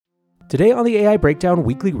Today on the AI Breakdown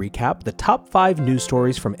Weekly Recap, the top 5 news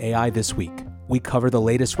stories from AI this week. We cover the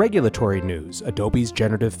latest regulatory news, Adobe's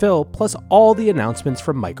generative fill, plus all the announcements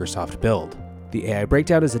from Microsoft Build. The AI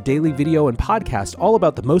Breakdown is a daily video and podcast all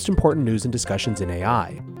about the most important news and discussions in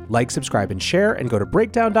AI. Like, subscribe, and share, and go to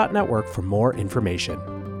breakdown.network for more information.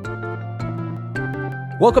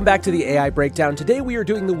 Welcome back to the AI Breakdown. Today we are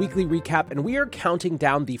doing the weekly recap and we are counting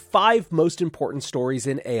down the 5 most important stories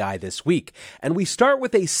in AI this week. And we start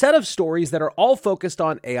with a set of stories that are all focused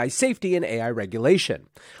on AI safety and AI regulation.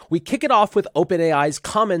 We kick it off with OpenAI's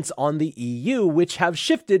comments on the EU, which have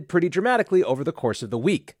shifted pretty dramatically over the course of the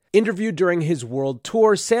week. Interviewed during his world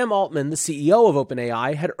tour, Sam Altman, the CEO of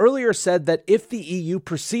OpenAI, had earlier said that if the EU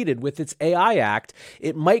proceeded with its AI Act,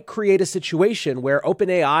 it might create a situation where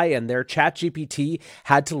OpenAI and their ChatGPT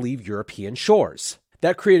had to leave European shores.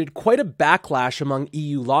 That created quite a backlash among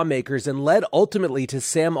EU lawmakers and led ultimately to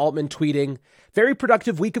Sam Altman tweeting, "Very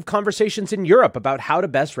productive week of conversations in Europe about how to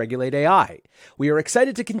best regulate AI. We are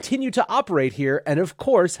excited to continue to operate here and of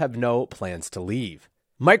course have no plans to leave."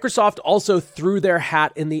 Microsoft also threw their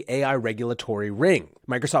hat in the AI regulatory ring.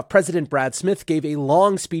 Microsoft President Brad Smith gave a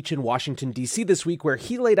long speech in Washington, D.C. this week where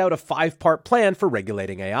he laid out a 5-part plan for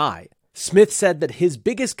regulating AI. Smith said that his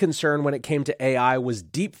biggest concern when it came to AI was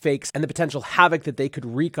deepfakes and the potential havoc that they could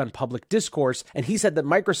wreak on public discourse, and he said that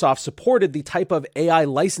Microsoft supported the type of AI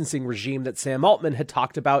licensing regime that Sam Altman had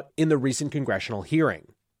talked about in the recent congressional hearing.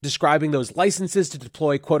 Describing those licenses to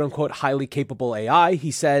deploy quote-unquote highly capable AI,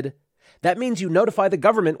 he said, "That means you notify the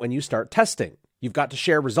government when you start testing. You've got to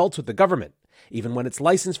share results with the government. Even when it's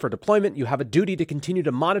licensed for deployment, you have a duty to continue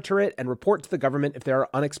to monitor it and report to the government if there are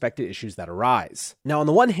unexpected issues that arise." Now, on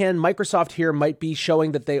the one hand, Microsoft here might be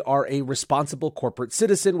showing that they are a responsible corporate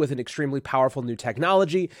citizen with an extremely powerful new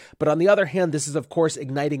technology, but on the other hand, this is of course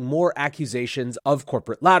igniting more accusations of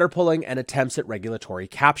corporate ladder pulling and attempts at regulatory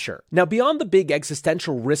capture. Now, beyond the big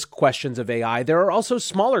existential risk questions of AI, there are also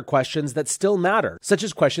smaller questions that still matter, such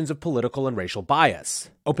as questions of political and racial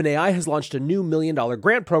bias. OpenAI has launched a new $1 million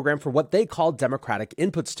grant program for what they call democratic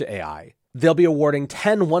inputs to AI. They'll be awarding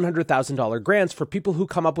 10 $100,000 grants for people who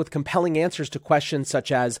come up with compelling answers to questions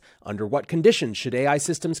such as, under what conditions should AI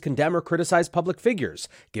systems condemn or criticize public figures,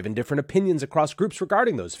 given different opinions across groups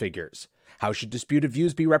regarding those figures? How should disputed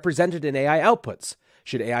views be represented in AI outputs?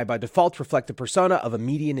 Should AI by default reflect the persona of a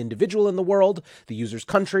median individual in the world, the user's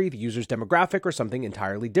country, the user's demographic, or something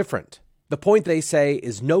entirely different? The point, they say,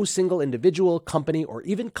 is no single individual, company, or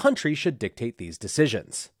even country should dictate these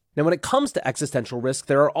decisions. Now, when it comes to existential risk,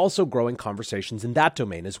 there are also growing conversations in that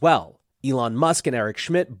domain as well. Elon Musk and Eric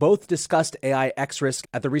Schmidt both discussed AI X risk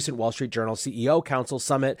at the recent Wall Street Journal CEO Council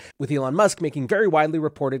Summit, with Elon Musk making very widely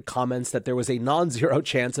reported comments that there was a non-zero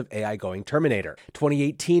chance of AI going Terminator.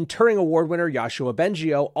 2018 Turing Award winner Yoshua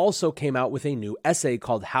Bengio also came out with a new essay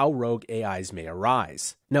called How Rogue AIs May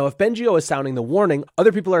Arise. Now, if Bengio is sounding the warning,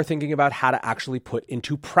 other people are thinking about how to actually put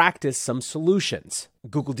into practice some solutions.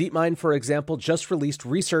 Google DeepMind, for example, just released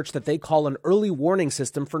research that they call an early warning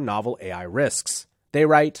system for novel AI risks. They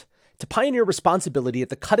write, "To pioneer responsibility at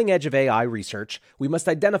the cutting edge of AI research, we must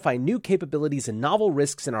identify new capabilities and novel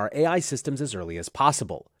risks in our AI systems as early as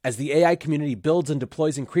possible. As the AI community builds and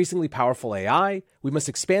deploys increasingly powerful AI, we must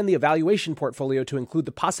expand the evaluation portfolio to include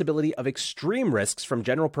the possibility of extreme risks from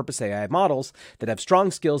general-purpose AI models that have strong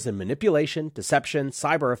skills in manipulation, deception,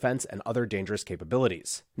 cyber offense, and other dangerous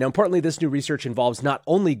capabilities." Now, importantly, this new research involves not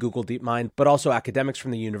only Google DeepMind, but also academics from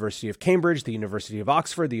the University of Cambridge, the University of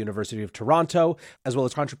Oxford, the University of Toronto, as well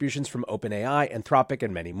as contributions from OpenAI, Anthropic,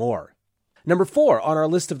 and many more. Number 4 on our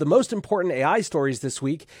list of the most important AI stories this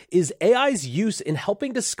week is AI's use in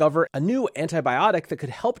helping discover a new antibiotic that could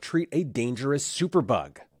help treat a dangerous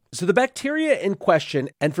superbug. So the bacteria in question,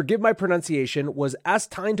 and forgive my pronunciation, was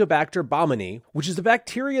Actinobacter baumannii, which is a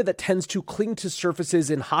bacteria that tends to cling to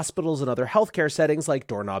surfaces in hospitals and other healthcare settings like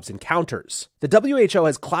doorknobs and counters. The WHO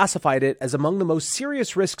has classified it as among the most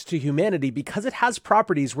serious risks to humanity because it has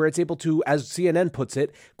properties where it's able to, as CNN puts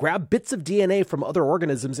it, grab bits of DNA from other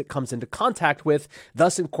organisms it comes into contact with,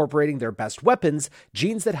 thus incorporating their best weapons,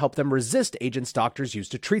 genes that help them resist agents doctors use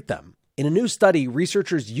to treat them. In a new study,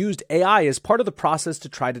 researchers used AI as part of the process to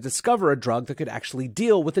try to discover a drug that could actually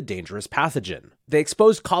deal with a dangerous pathogen. They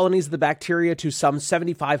exposed colonies of the bacteria to some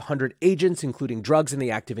 7,500 agents, including drugs and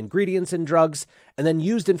the active ingredients in drugs, and then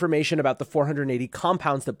used information about the 480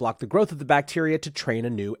 compounds that block the growth of the bacteria to train a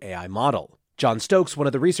new AI model. John Stokes, one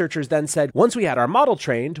of the researchers, then said, "Once we had our model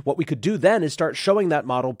trained, what we could do then is start showing that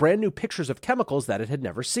model brand new pictures of chemicals that it had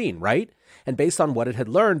never seen, right? And based on what it had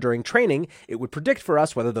learned during training, it would predict for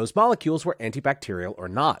us whether those molecules were antibacterial or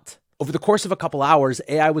not." Over the course of a couple hours,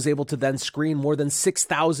 AI was able to then screen more than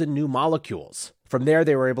 6,000 new molecules. From there,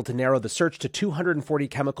 they were able to narrow the search to 240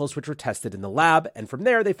 chemicals which were tested in the lab, and from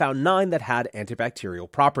there, they found 9 that had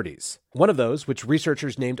antibacterial properties. One of those, which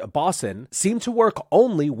researchers named abosin, seemed to work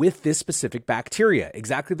only with this specific bacteria,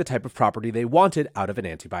 exactly the type of property they wanted out of an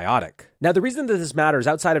antibiotic. Now, the reason that this matters,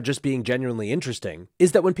 outside of just being genuinely interesting,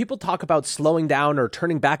 is that when people talk about slowing down or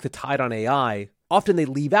turning back the tide on AI, often they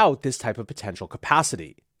leave out this type of potential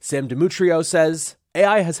capacity. Sam Demetrio says,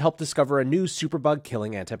 AI has helped discover a new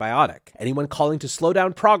superbug-killing antibiotic. Anyone calling to slow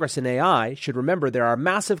down progress in AI should remember there are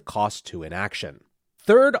massive costs to inaction.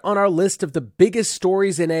 Third on our list of the biggest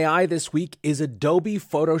stories in AI this week is Adobe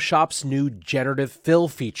Photoshop's new generative fill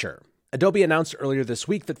feature. Adobe announced earlier this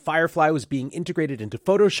week that Firefly was being integrated into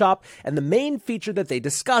Photoshop, and the main feature that they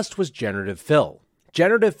discussed was generative fill.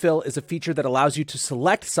 Generative fill is a feature that allows you to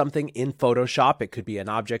select something in Photoshop. It could be an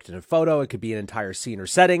object in a photo, it could be an entire scene or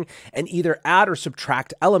setting, and either add or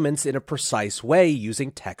subtract elements in a precise way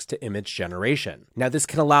using text-to-image generation. Now, this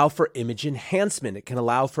can allow for image enhancement, it can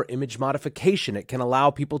allow for image modification, it can allow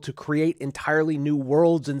people to create entirely new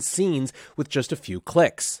worlds and scenes with just a few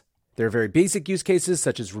clicks. There are very basic use cases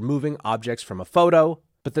such as removing objects from a photo,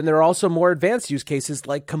 but then there are also more advanced use cases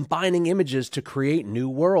like combining images to create new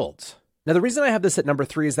worlds. Now, the reason I have this at number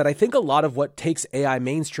 3 is that I think a lot of what takes AI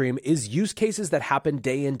mainstream is use cases that happen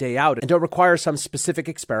day in, day out and don't require some specific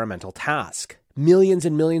experimental task. Millions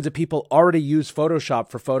and millions of people already use Photoshop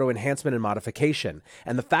for photo enhancement and modification,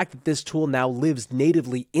 and the fact that this tool now lives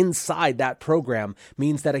natively inside that program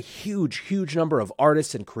means that a huge number of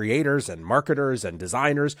artists and creators and marketers and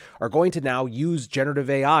designers are going to now use generative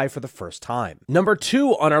AI for the first time. Number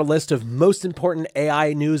 2 on our list of most important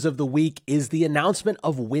AI news of the week is the announcement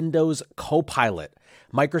of Windows Copilot.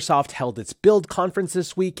 Microsoft held its Build conference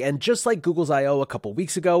this week, and just like Google's I.O. a couple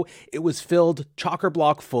weeks ago, it was filled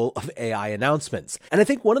chock-a-block full of AI announcements. And I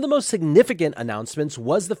think one of the most significant announcements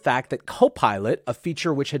was the fact that Copilot, a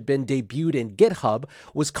feature which had been debuted in GitHub,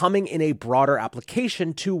 was coming in a broader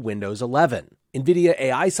application to Windows 11. NVIDIA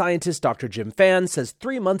AI scientist Dr. Jim Fan says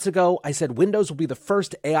 3 months ago, I said Windows will be the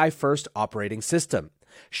first AI-first operating system.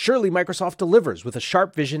 Surely Microsoft delivers with a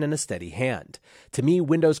sharp vision and a steady hand. To me,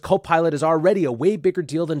 Windows Copilot is already a way bigger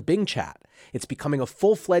deal than Bing Chat. It's becoming a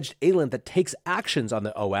full-fledged agent that takes actions on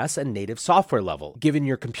the OS and native software level, given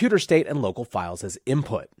your computer state and local files as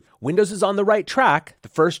input. Windows is on the right track. The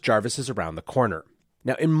first Jarvis is around the corner.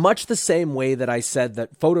 Now, in much the same way that I said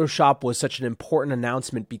that Photoshop was such an important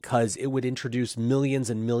announcement because it would introduce millions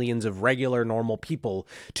and millions of regular, normal people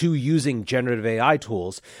to using generative AI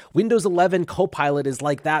tools, Windows 11 Copilot is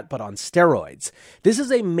like that, but on steroids. This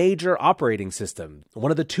is a major operating system, one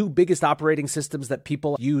of the 2 biggest operating systems that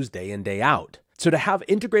people use day in, day out. So to have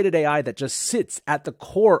integrated AI that just sits at the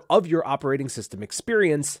core of your operating system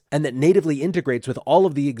experience and that natively integrates with all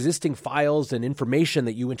of the existing files and information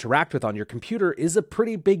that you interact with on your computer is a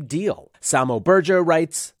pretty big deal. Samo Burja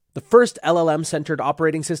writes, the first LLM-centered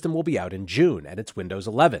operating system will be out in June, and it's Windows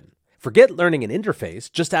 11. Forget learning an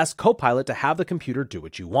interface, just ask Copilot to have the computer do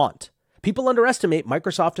what you want. People underestimate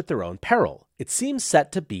Microsoft at their own peril. It seems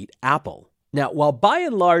set to beat Apple. Now, while by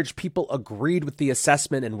and large people agreed with the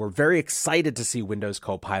assessment and were very excited to see Windows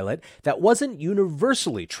Copilot, that wasn't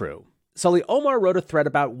universally true. Sully Omar wrote a thread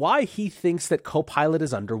about why he thinks that Copilot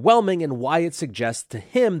is underwhelming and why it suggests to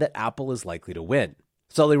him that Apple is likely to win.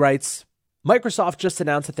 Sully writes, Microsoft just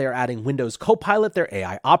announced that they are adding Windows Copilot, their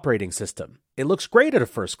AI operating system. It looks great at a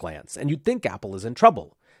first glance, and you'd think Apple is in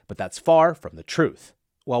trouble, but that's far from the truth.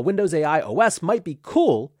 While Windows AI OS might be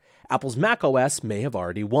cool, Apple's Mac OS may have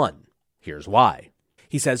already won. Here's why.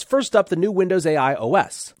 He says, first up, the new Windows AI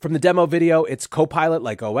OS. From the demo video, it's Copilot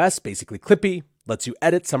like OS, basically Clippy, lets you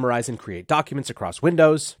edit, summarize, and create documents across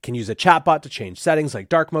Windows, can use a chatbot to change settings like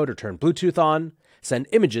dark mode or turn Bluetooth on, send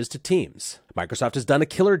images to Teams. Microsoft has done a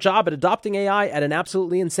killer job at adopting AI at an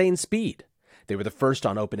absolutely insane speed. They were the first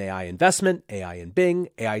on OpenAI investment, AI in Bing,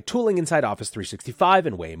 AI tooling inside Office 365,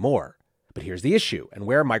 and way more. But here's the issue, and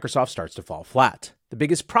where Microsoft starts to fall flat. The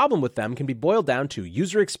biggest problem with them can be boiled down to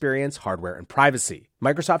user experience, hardware, and privacy.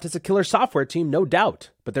 Microsoft is a killer software team, no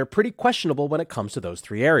doubt, but they're pretty questionable when it comes to those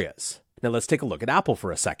 3 areas. Now let's take a look at Apple for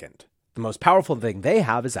a second. The most powerful thing they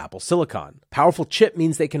have is Apple Silicon. Powerful chip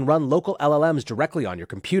means they can run local LLMs directly on your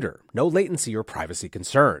computer. No latency or privacy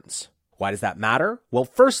concerns. Why does that matter? Well,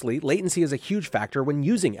 firstly, latency is a huge factor when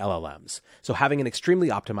using LLMs, so having an extremely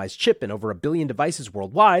optimized chip in over 1 billion devices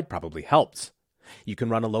worldwide probably helps. You can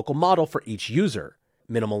run a local model for each user.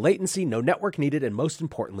 Minimal latency, no network needed, and most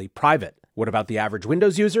importantly, private. What about the average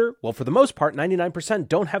Windows user? Well, for the most part, 99%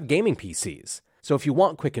 don't have gaming PCs. So if you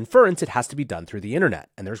want quick inference, it has to be done through the internet,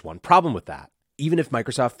 and there's one problem with that. even if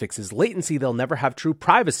Microsoft fixes latency, they'll never have true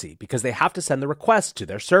privacy because they have to send the request to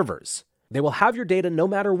their servers. They will have your data no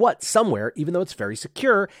matter what somewhere, even though it's very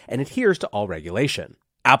secure and adheres to all regulation.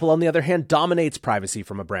 Apple, on the other hand, dominates privacy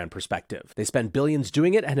from a brand perspective. They spend billions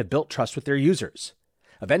doing it and have built trust with their users.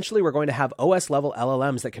 Eventually, we're going to have OS-level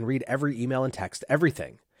LLMs that can read every email and text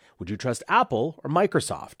everything. Would you trust Apple or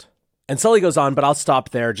Microsoft? And Sully goes on, but I'll stop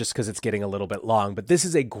there just because it's getting a little bit long. But this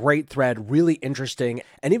is a great thread, really interesting.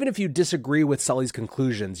 And even if you disagree with Sully's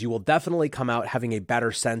conclusions, you will definitely come out having a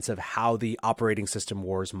better sense of how the operating system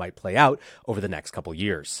wars might play out over the next couple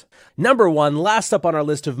years. Number one, last up on our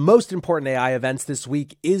list of most important AI events this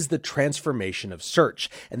week is the transformation of search.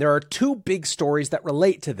 And there are two big stories that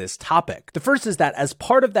relate to this topic. The first is that as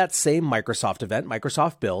part of that same Microsoft event,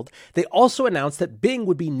 Microsoft Build, they also announced that Bing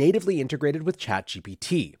would be natively integrated with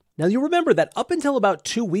ChatGPT. Now, you remember that up until about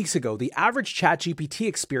 2 weeks ago, the average ChatGPT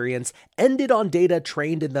experience ended on data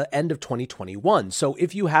trained in the end of 2021. So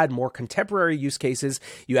if you had more contemporary use cases,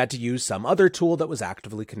 you had to use some other tool that was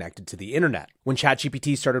actively connected to the internet. When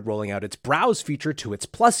ChatGPT started rolling out its browse feature to its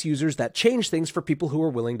Plus users, that changed things for people who were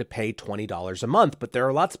willing to pay $20 a month. But there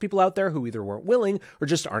are lots of people out there who either weren't willing or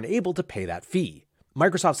just aren't able to pay that fee.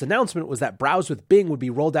 Microsoft's announcement was that Browse with Bing would be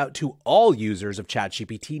rolled out to all users of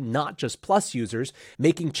ChatGPT, not just Plus users,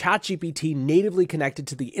 making ChatGPT natively connected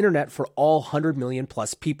to the internet for all 100 million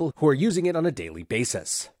plus people who are using it on a daily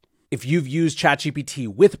basis. If you've used ChatGPT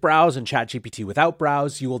with Browse and ChatGPT without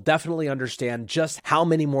Browse, you will definitely understand just how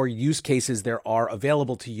many more use cases there are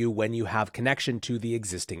available to you when you have connection to the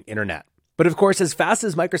existing internet. But of course, as fast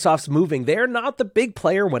as Microsoft's moving, they're not the big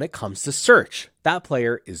player when it comes to search. That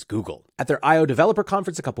player is Google. At their I/O Developer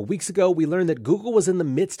Conference a couple weeks ago, we learned that Google was in the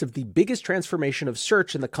midst of the biggest transformation of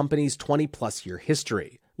search in the company's 20-plus year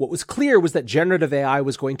history. What was clear was that generative AI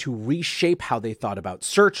was going to reshape how they thought about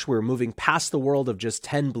search. We were moving past the world of just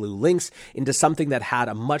 10 blue links into something that had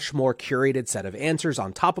a much more curated set of answers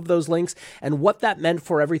on top of those links. And what that meant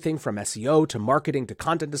for everything from SEO to marketing to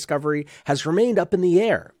content discovery has remained up in the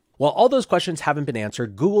air. While all those questions haven't been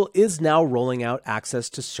answered, Google is now rolling out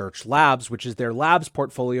access to Search Labs, which is their labs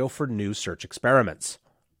portfolio for new search experiments.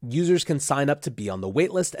 Users can sign up to be on the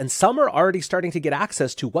waitlist, and some are already starting to get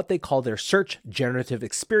access to what they call their Search Generative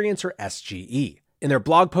Experience, or SGE. In their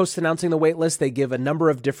blog post announcing the waitlist, they give a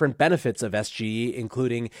number of different benefits of SGE,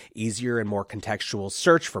 including easier and more contextual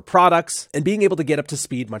search for products, and being able to get up to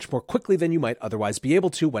speed much more quickly than you might otherwise be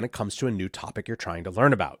able to when it comes to a new topic you're trying to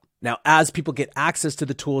learn about. Now, as people get access to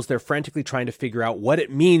the tools, they're frantically trying to figure out what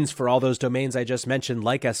it means for all those domains I just mentioned,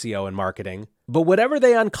 like SEO and marketing. But whatever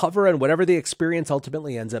they uncover and whatever the experience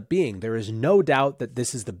ultimately ends up being, there is no doubt that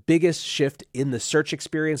this is the biggest shift in the search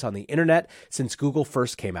experience on the internet since Google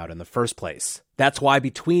first came out in the first place. That's why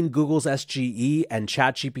between Google's SGE and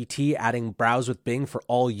ChatGPT adding Browse with Bing for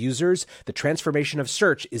all users, the transformation of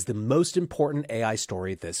search is the most important AI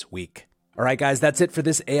story this week. All right, guys, that's it for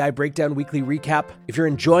this AI Breakdown Weekly Recap. If you're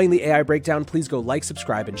enjoying the AI Breakdown, please go like,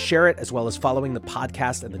 subscribe, and share it, as well as following the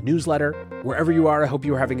podcast and the newsletter. Wherever you are, I hope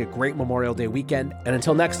you are having a great Memorial Day weekend. And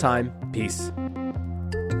until next time, peace.